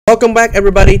Welcome back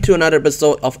everybody to another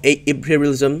episode of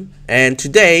Imperialism, and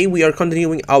today we are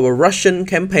continuing our Russian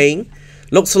campaign.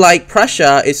 Looks like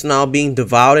Prussia is now being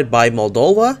devoured by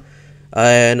Moldova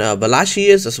and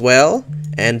Wallachia as well,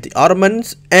 and the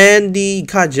Ottomans and the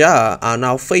Kazakh are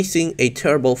now facing a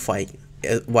terrible fight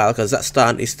while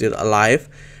Kazakhstan is still alive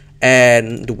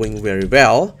and doing very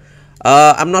well.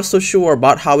 I'm not so sure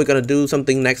about how we're gonna do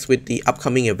something next with the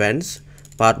upcoming events.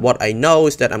 But what I know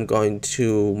is that I'm going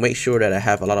to make sure that I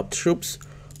have a lot of troops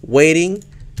waiting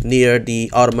near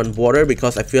the Ottoman border,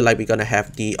 because I feel like we're gonna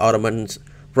have the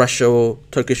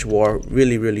Ottoman-Russo-Turkish war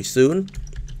really soon.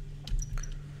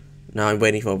 Now I'm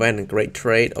waiting for when great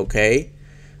trade. Okay,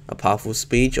 a powerful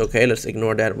speech. Okay, let's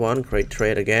ignore that one. Great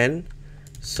trade again.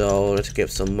 So let's get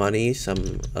some money,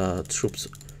 some troops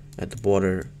at the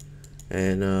border,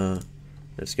 and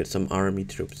let's get some army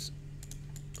troops.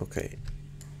 Okay.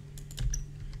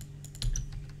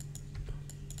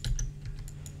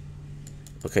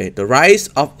 Okay, the rise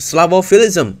of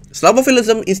Slavophilism.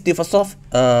 Slavophilism is the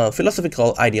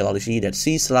philosophical ideology that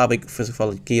sees Slavic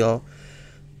philosophical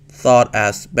thought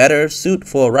as better suited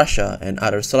for Russia and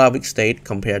other Slavic states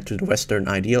compared to the Western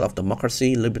ideal of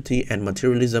democracy, liberty, and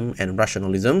materialism and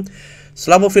rationalism.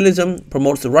 Slavophilism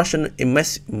promotes the Russian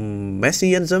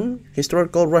messianism,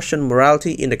 historical Russian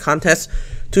morality in the contrast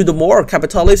to the more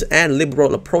capitalist and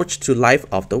liberal approach to life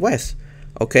of the West.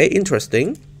 Okay,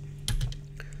 interesting.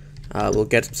 We'll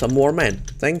get some more men.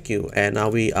 Thank you. And now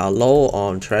we are low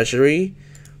on treasury.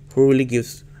 Who really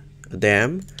gives a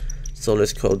damn? So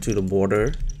let's go to the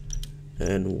border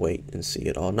and wait and see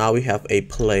it all. Now we have a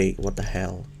plague. What the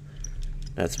hell?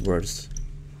 That's worse.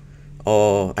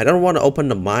 Oh, I don't want to open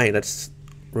the mine. Let's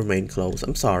remain closed.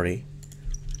 I'm sorry.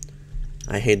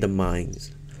 I hate the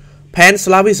mines.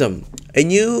 Pan-Slavism. A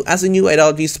new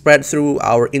ideology spread through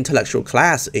our intellectual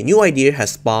class. A new idea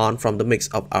has spawned from the mix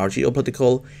of our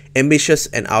geopolitical ambitions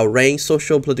and our range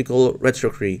socio-political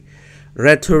rhetoric.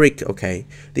 Okay,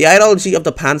 the ideology of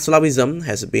the Pan-Slavism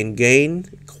has been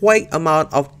gained quite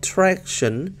amount of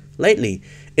traction lately.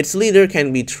 Its leader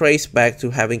can be traced back to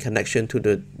having connection to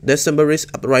the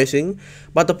Decemberist uprising,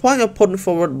 but the point of putting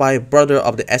forward by brother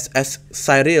of the SS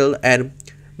Cyril and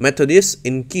Methodists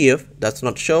in Kiev does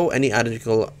not show any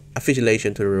ideological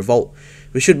affiliation to the revolt.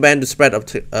 We should ban the spread of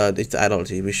this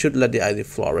ideology. We should let the idea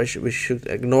flourish. We should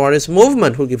ignore this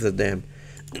movement. Who gives a damn?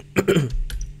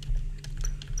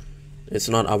 It's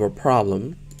not our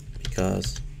problem,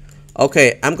 because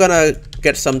okay, I'm gonna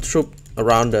get some troop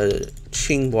around the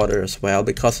Qing border as well,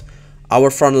 because our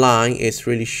front line is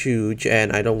really huge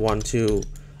and I don't want to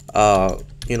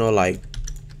you know, like,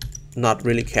 not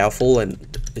really careful and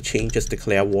the Qing just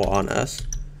declare war on us.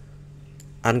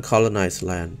 Uncolonized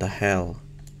land, the hell.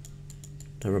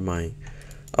 Never mind.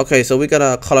 Okay, so we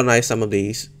gotta colonize some of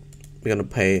these. We're gonna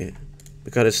pay,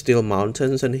 because it's still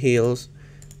mountains and hills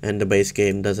and the base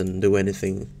game doesn't do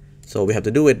anything, so we have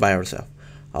to do it by ourselves.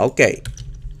 Okay,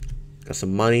 got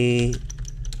some money.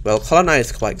 Well, colonize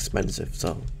is quite expensive,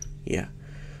 so yeah.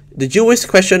 The Jewish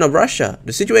question of Russia.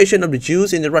 The situation of the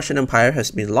Jews in the Russian Empire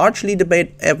has been largely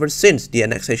debated ever since the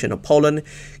annexation of Poland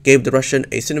gave the Russian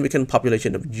a significant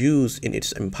population of Jews in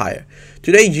its empire.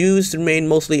 Today, Jews remain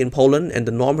mostly in Poland, and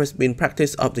the norm has been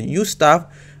practice of the Ustav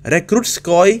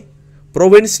Rekrutskoi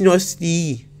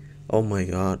Provincialnosti. Oh my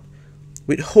god.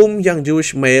 With whom young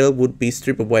Jewish male would be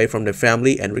stripped away from their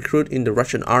family and recruited in the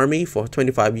Russian army for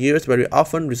 25 years, very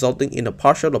often resulting in a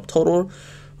partial or total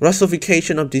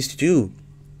Russification of these Jews.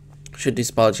 Should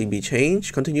this policy be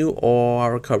changed, continue, or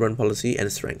our current policy and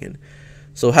strengthen?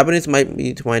 So happiness might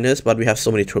be minus, but we have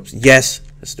so many troops. Yes,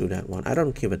 let's do that one. I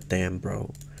don't give a damn,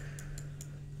 bro.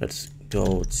 Let's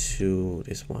go to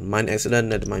this one. Mine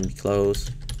accident, that might be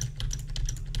closed.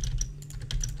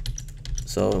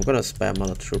 So I'm gonna spam a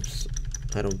lot of troops.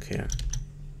 I don't care.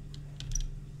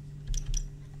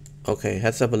 Okay,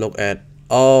 let's have a look at.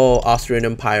 Oh, Austrian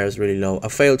Empire is really low. A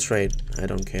failed trade. I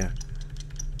don't care.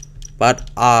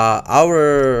 But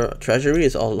our treasury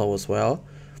is all low as well.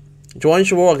 Join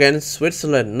war against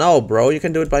Switzerland. No, bro, you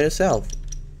can do it by yourself.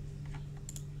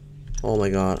 Oh my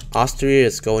god. Austria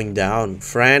is going down.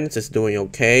 France is doing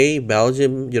okay.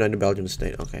 Belgium, United Belgium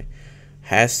State. Okay.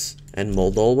 Hesse and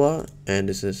Moldova. And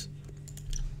this is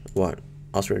what?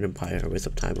 Austrian Empire. Waste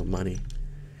of time and money.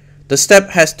 The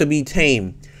steppe has to be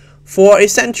tamed. For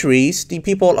centuries, the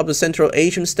people of the Central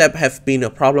Asian steppe have been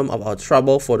a problem of our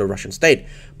trouble for the Russian state.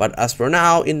 But as for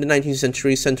now, in the 19th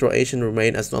century, Central Asia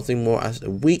remained as nothing more as a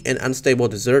weak and unstable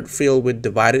desert filled with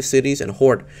divided cities and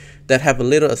hordes that have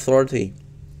little authority.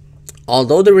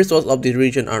 Although the resources of the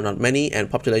region are not many and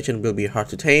population will be hard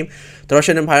to tame, the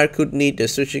Russian Empire could need the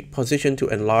strategic position to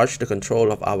enlarge the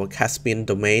control of our Caspian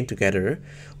domain. Together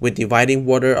with dividing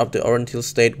water of the Oriental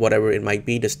state, whatever it might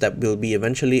be, the step will be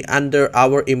eventually under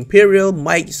our imperial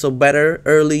might, so better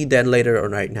early than later or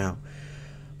right now.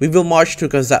 We will march to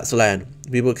Kazakh's land.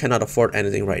 People cannot afford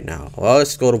anything right now. Well,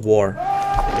 let's go to war. Yeah,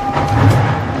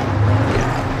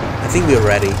 I think we're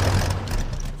ready.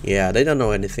 Yeah, they don't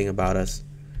know anything about us.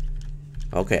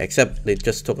 Okay, except they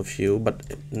just took a few, but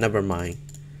never mind.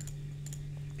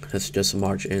 Let's just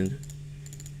march in.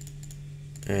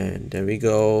 And there we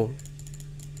go.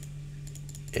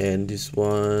 And this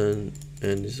one,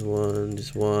 and this one,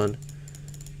 this one.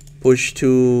 Push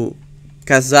to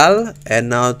Kazal, and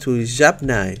now to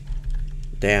Japnai.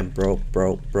 Damn, broke.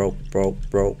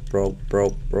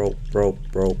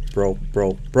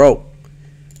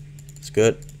 It's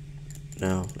good.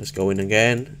 Now, let's go in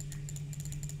again.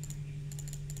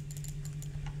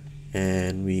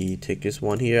 And we take this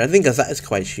one here. I think Kazakh is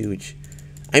quite huge.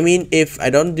 I mean, if I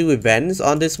don't do events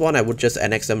on this one, I would just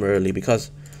annex them early because,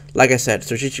 like I said,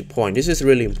 strategic point. This is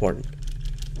really important.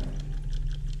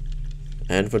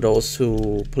 And for those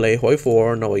who play Hoi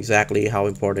 4 know exactly how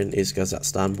important is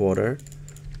Kazakhstan border.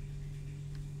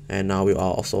 And now we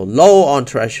are also low on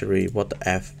treasury. What the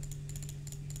F?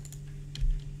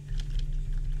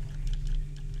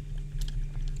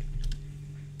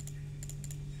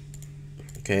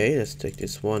 Okay, let's take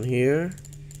this one here.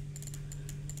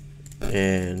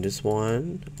 And this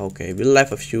one. Okay, we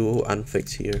left a few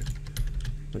unfixed here.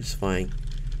 Which is fine.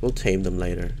 We'll tame them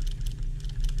later.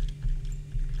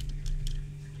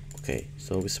 Okay,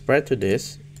 so we spread to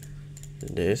this.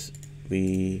 And this.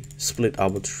 We split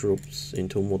our troops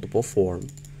into multiple form.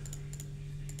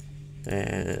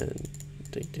 And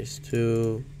take this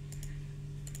too.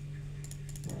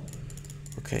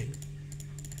 Okay.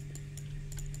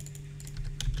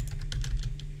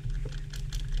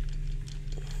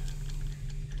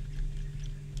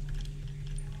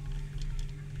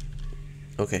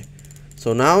 Okay,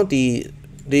 so now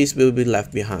these will be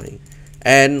left behind.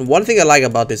 And one thing I like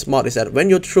about this mod is that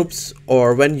when your troops,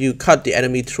 or when you cut the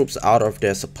enemy troops out of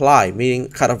their supply, meaning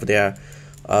cut off their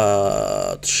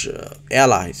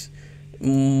allies,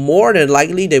 more than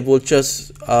likely they will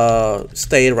just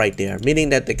stay right there, meaning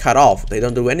that they cut off, they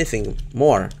don't do anything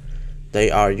more, they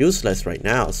are useless right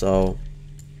now. So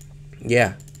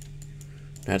yeah,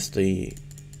 that's the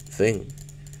thing.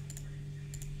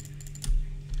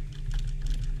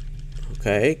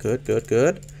 Okay,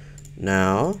 good.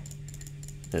 Now,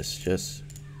 let's just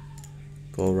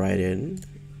go right in.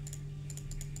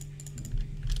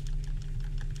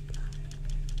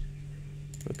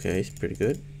 Okay, it's pretty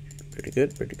good.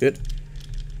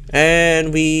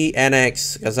 And we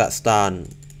annex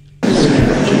Kazakhstan.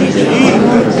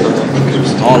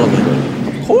 All of it.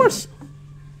 Of course.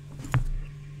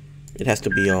 It has to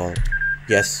be all.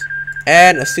 Yes.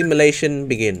 And assimilation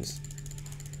begins.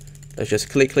 Let's just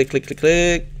click.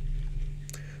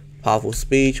 Powerful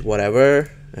speech,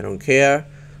 whatever. I don't care.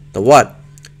 The what?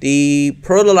 The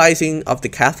pluralizing of the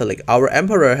Catholic. Our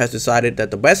emperor has decided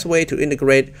that the best way to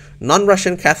integrate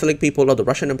non-Russian Catholic people of the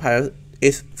Russian Empire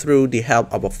is through the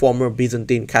help of a former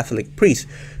Byzantine Catholic priest,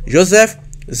 Joseph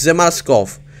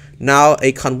Zemalskov, now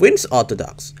a convinced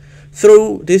Orthodox.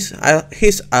 Through this,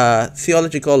 his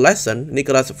theological lesson,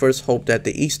 Nicholas first hoped that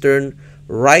the Eastern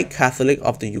Rite Catholic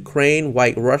of the Ukraine,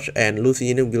 White Russia, and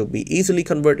Lithuanian will be easily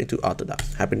converted into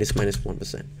Orthodox. Happiness minus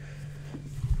 1%.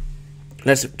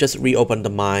 Let's just reopen the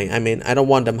mine. I mean, I don't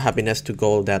want them happiness to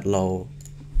go that low.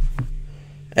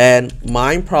 And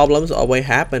mine problems always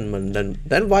happen, man.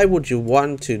 Then why would you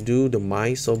want to do the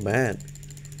mine so bad?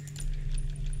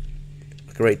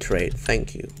 Great trade,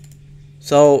 thank you.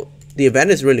 So the event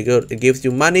is really good. It gives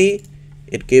you money.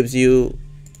 It gives you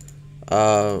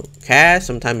cash.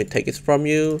 Sometimes it takes it from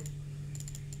you.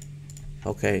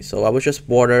 Okay, so I will just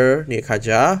border near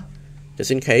Kaja,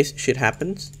 just in case shit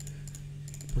happens.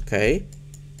 Okay,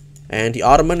 and the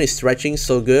Ottoman is stretching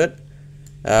so good.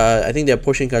 I think they're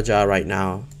pushing Kaja right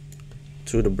now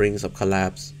through the brinks of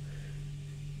collapse.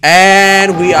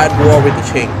 And we are at war with the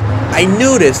Qing. I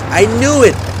knew this. I knew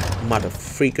it, mother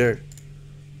freaker.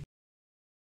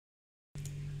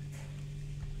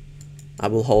 I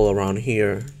will hold around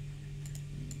here.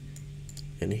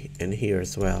 And here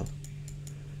as well.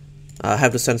 I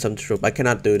have to send some troops. I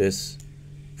cannot do this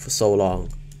for so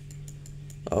long.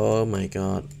 Oh my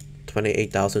god.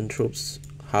 28,000 troops.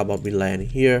 How about we land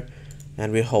here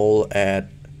and we hold at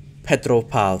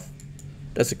Petropavl.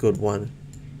 That's a good one.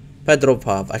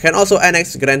 Petropavl. I can also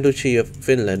annex Grand Duchy of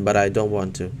Finland, but I don't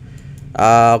want to.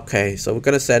 Okay, so we're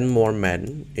gonna send more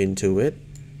men into it.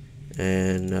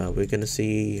 and we're gonna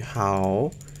see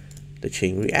how the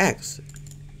Qing reacts,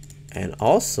 and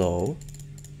also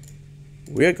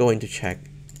we're going to check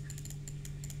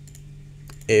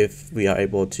if we are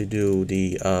able to do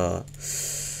the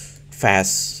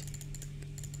fast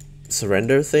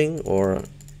surrender thing or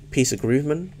peace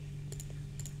agreement.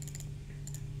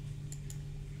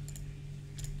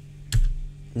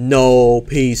 No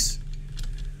peace.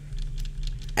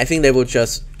 I think they will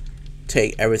just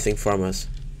take everything from us.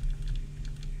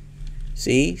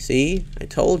 See, I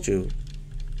told you.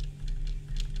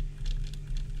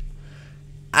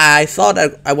 I thought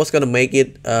I was gonna make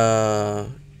it a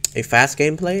fast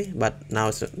gameplay, but now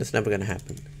it's never gonna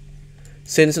happen.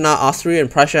 Since now Austria and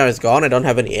Prussia is gone, I don't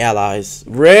have any allies.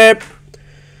 RIP!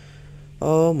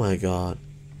 Oh my god.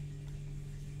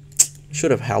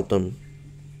 Should have helped them.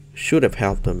 Should have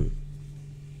helped them.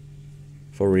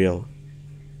 For real.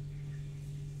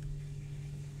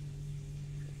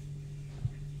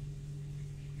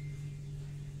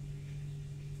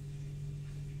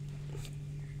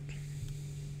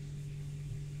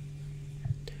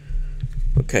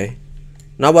 Okay.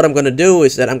 Now what I'm gonna do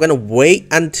is that I'm gonna wait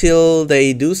until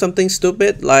they do something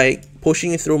stupid, like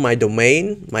pushing through my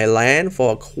domain, my land,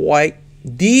 for quite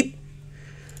deep,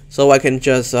 so I can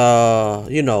just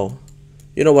you know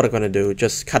what I'm gonna do,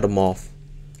 just cut them off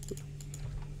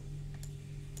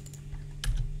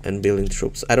and building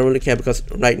troops. I don't really care because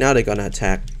right now they're gonna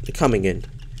attack. They're coming in.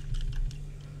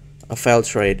 A failed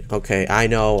trade. Okay, I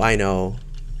know.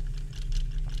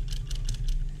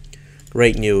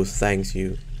 Great news, thanks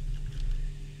you.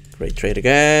 Great trade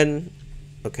again.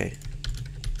 Okay.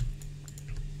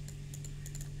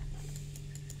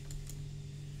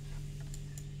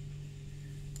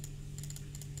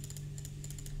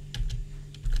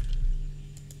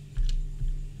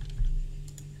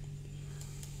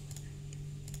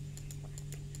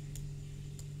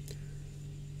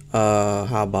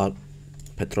 How about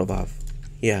Petrovav?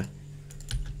 Yeah,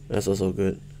 that's also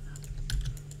good.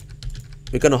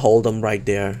 We're gonna hold them right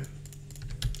there.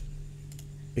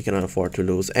 We cannot afford to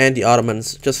lose. And the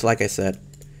Ottomans, just like I said,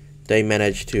 they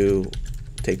managed to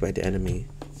take back the enemy.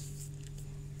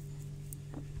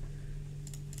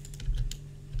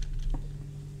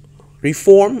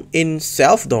 Reform in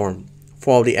self-dorm.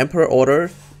 For the emperor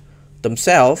order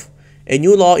themselves, a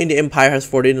new law in the empire has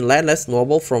forbidden landless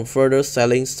noble from further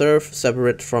selling serf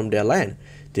separate from their land.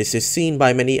 This is seen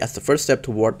by many as the first step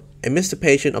toward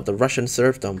emancipation of the Russian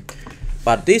serfdom.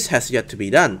 But this has yet to be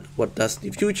done. What does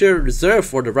the future reserve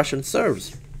for the Russian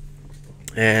serfs?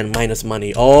 And minus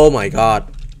money. Oh my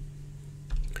god.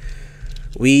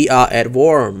 We are at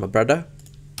war, my brother.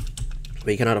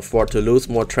 We cannot afford to lose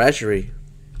more treasury.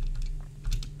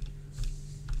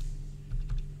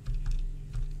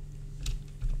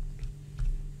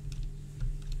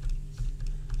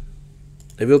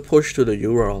 They will push to the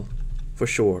Ural, for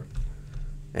sure.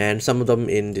 And some of them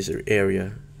in this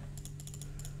area.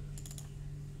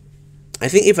 I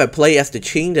think if I play as the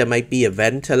Qing, there might be a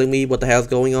vent telling me what the hell's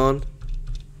going on.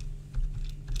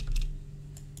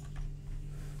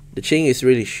 The Qing is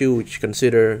really huge.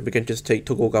 Consider we can just take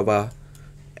Tokugawa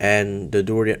and the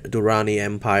Durrani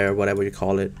Empire, whatever you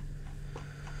call it.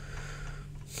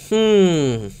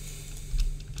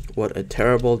 What a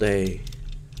terrible day.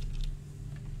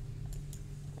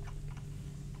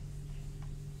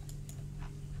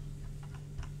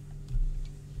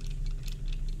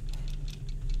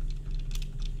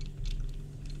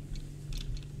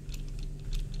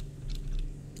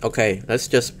 Okay, let's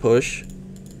just push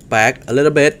back a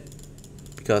little bit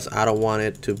because I don't want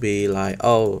it to be like,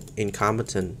 oh,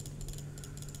 incompetent.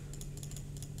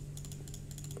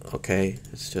 Okay,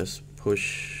 let's just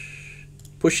push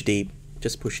deep,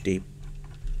 just push deep.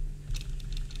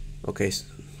 Okay,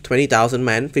 20,000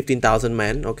 men, 15,000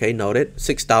 men. Okay, noted.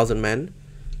 6,000 men.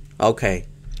 Okay,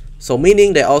 so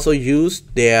meaning they also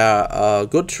used their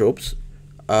good troops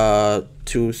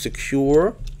to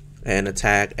secure and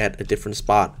attack at a different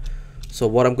spot. So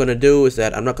what I'm gonna do is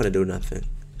that I'm not gonna do nothing.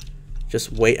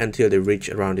 Just wait until they reach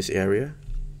around this area.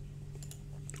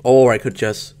 Or I could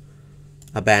just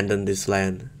abandon this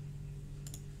land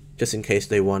just in case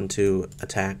they want to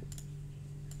attack.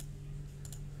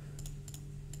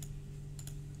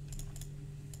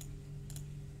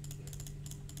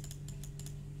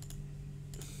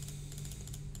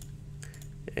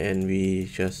 And we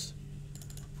just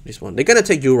this one. They're gonna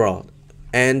take Ural.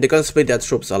 And they're gonna split their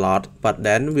troops a lot, but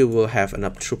then we will have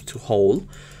enough troops to hold.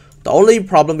 The only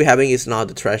problem we're having is now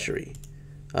the treasury.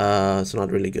 It's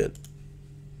not really good.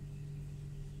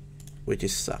 Which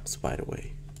is sucks, by the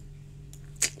way.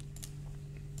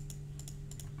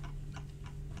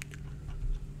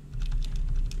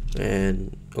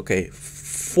 And okay,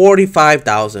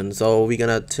 45,000. So we're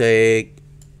gonna take,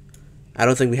 I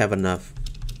don't think we have enough.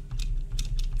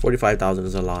 45,000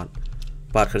 is a lot,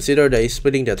 but consider they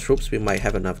splitting their troops, we might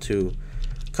have enough to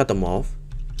cut them off.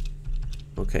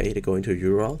 Okay, they're going to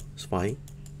Ural, it's fine.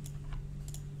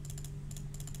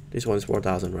 This one's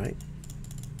 4,000, right?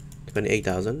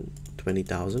 28,000,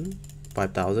 20,000,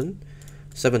 5,000,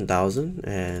 7,000,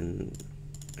 and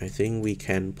I think we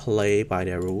can play by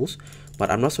their rules, but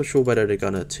I'm not so sure whether they're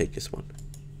gonna take this one.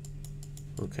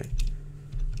 Okay.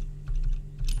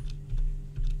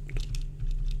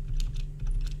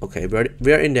 Okay,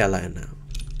 we're in their land now.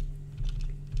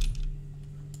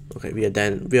 Okay, we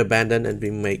abandon and we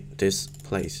make this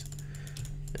place.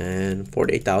 And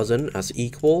 48,000 as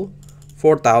equal,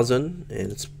 4,000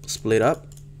 and split up.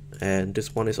 And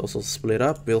this one is also split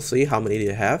up. We'll see how many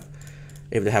they have.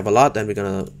 If they have a lot, then we're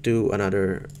gonna do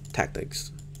another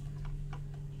tactics.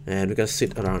 And we're gonna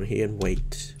sit around here and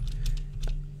wait.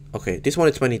 Okay, this one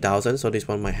is 20,000, so this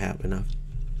one might have enough.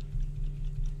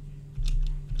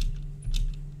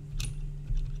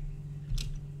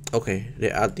 Okay,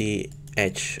 they're at the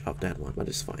edge of that one, but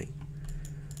it's fine.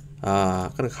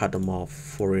 Gonna cut them off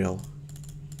for real.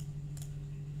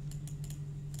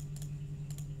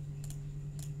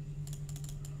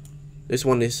 This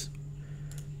one is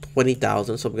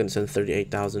 20,000, so we're gonna send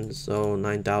 38,000. So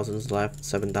 9,000 is left,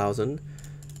 7,000.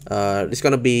 It's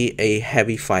gonna be a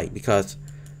heavy fight because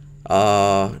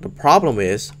the problem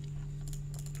is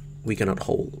we cannot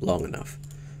hold long enough.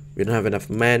 We don't have enough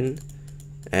men.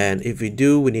 And if we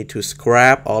do, we need to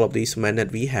scrap all of these men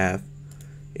that we have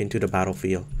into the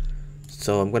battlefield.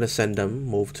 So I'm gonna send them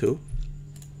move to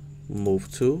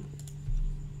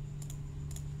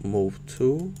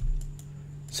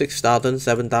 6,000,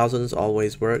 7,000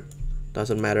 always work.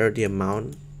 Doesn't matter the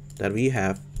amount that we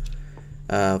have.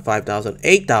 5,000,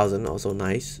 8,000 also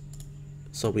nice.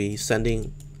 So we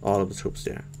sending all of the troops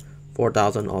there.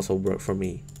 4,000 also work for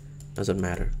me. Doesn't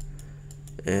matter.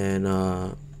 And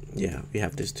yeah, we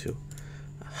have this too.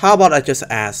 How about I just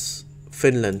ask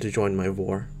Finland to join my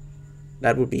war?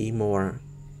 That would be more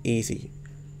easy.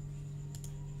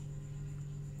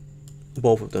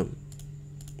 Both of them.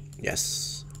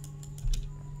 Yes.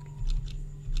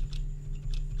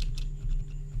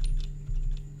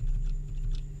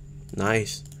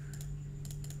 Nice.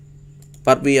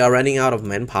 But we are running out of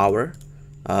manpower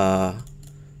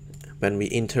when we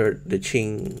enter the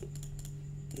Qing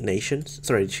nations,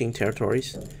 sorry, Qing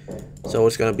territories. So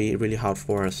it's gonna be really hard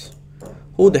for us.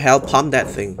 Who the hell pumped that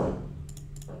thing?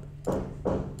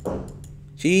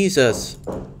 Jesus.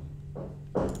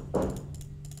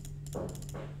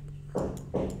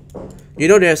 You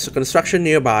know, there's construction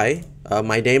nearby.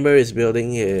 My neighbor is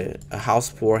building a house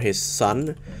for his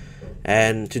son,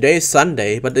 and today is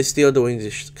Sunday, but they're still doing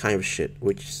this kind of shit,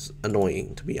 which is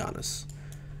annoying, to be honest.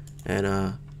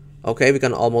 And okay, we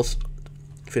can almost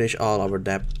finish all our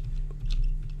debt.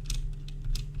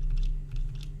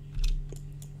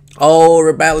 Oh,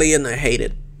 rebellion, I hate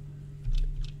it.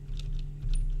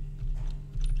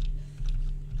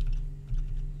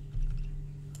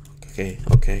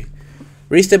 Okay.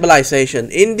 Restabilization.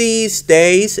 In these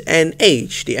days and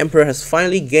age, the emperor has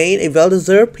finally gained a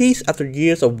well-deserved peace after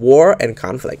years of war and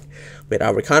conflict. With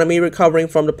our economy recovering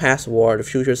from the past war, the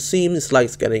future seems like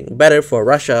it's getting better for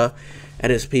Russia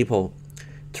and its people.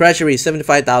 Treasury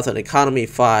 75,000, economy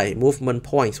 5, movement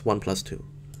points 1 + 2.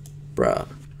 Bruh.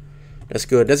 That's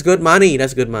good. That's good money.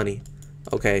 That's good money.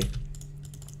 Okay.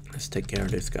 Let's take care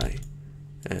of this guy.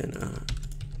 And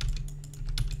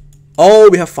oh,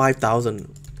 we have 5,000.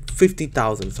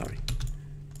 50,000, sorry.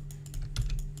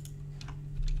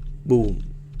 Boom.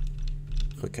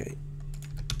 Okay.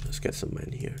 Let's get some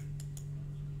men here.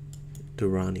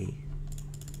 Durrani.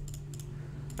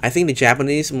 I think the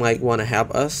Japanese might want to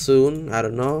help us soon. I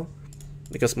don't know.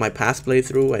 Because my past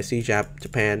playthrough, I see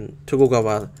Japan,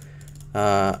 Tokugawa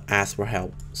ask for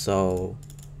help. So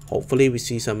hopefully we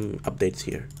see some updates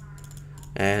here.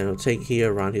 And I'll take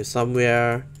here, around here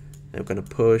somewhere. I'm gonna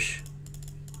push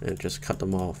and just cut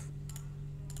them off.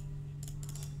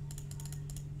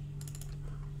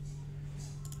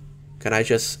 Can I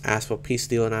just ask for peace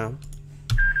deal now?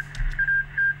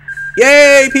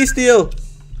 Yay, peace deal!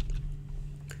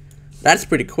 That's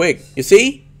pretty quick. You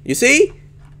see? You see?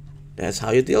 That's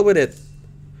how you deal with it.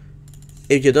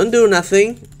 If you don't do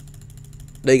nothing,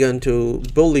 they're going to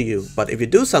bully you. But if you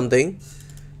do something,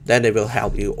 then they will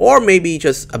help you. Or maybe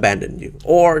just abandon you.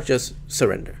 Or just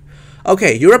surrender.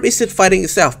 Okay, Europe is still fighting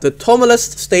itself. The tumultuous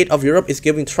state of Europe is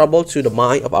giving trouble to the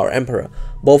mind of our emperor.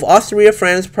 Both Austria,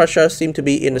 France, Prussia seem to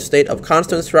be in a state of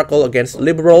constant struggle against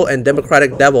liberal and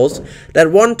democratic devils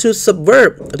that want to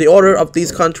subvert the order of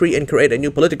these countries and create a new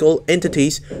political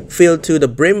entities filled to the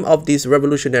brim of these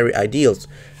revolutionary ideals.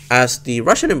 As the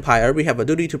Russian Empire, we have a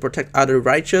duty to protect other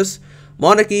righteous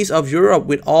monarchies of Europe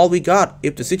with all we got.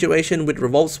 If the situation with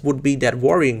revolts would be that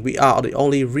worrying, we are the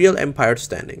only real empire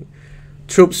standing.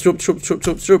 Troops, troops, troops, troops,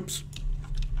 troops, troops.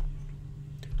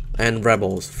 And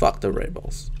rebels. Fuck the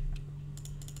rebels.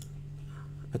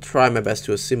 I try my best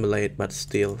to assimilate, but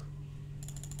still.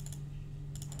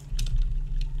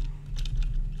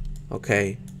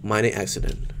 Okay, mining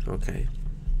accident. Okay.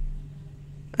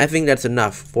 I think that's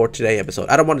enough for today's episode.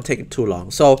 I don't want to take it too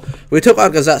long. So, we took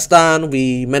out Kazakhstan.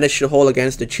 We managed to hold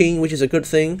against the Qing, which is a good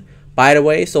thing, by the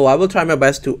way. So, I will try my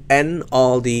best to end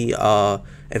all the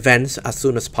events as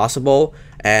soon as possible.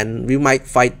 And we might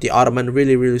fight the Ottoman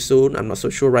really soon. I'm not so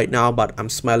sure right now, but I'm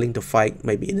smiling to fight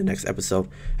maybe in the next episode.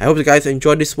 I hope you guys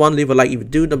enjoyed this one. Leave a like if you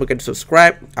do. Don't forget to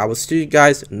subscribe. I will see you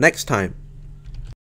guys next time.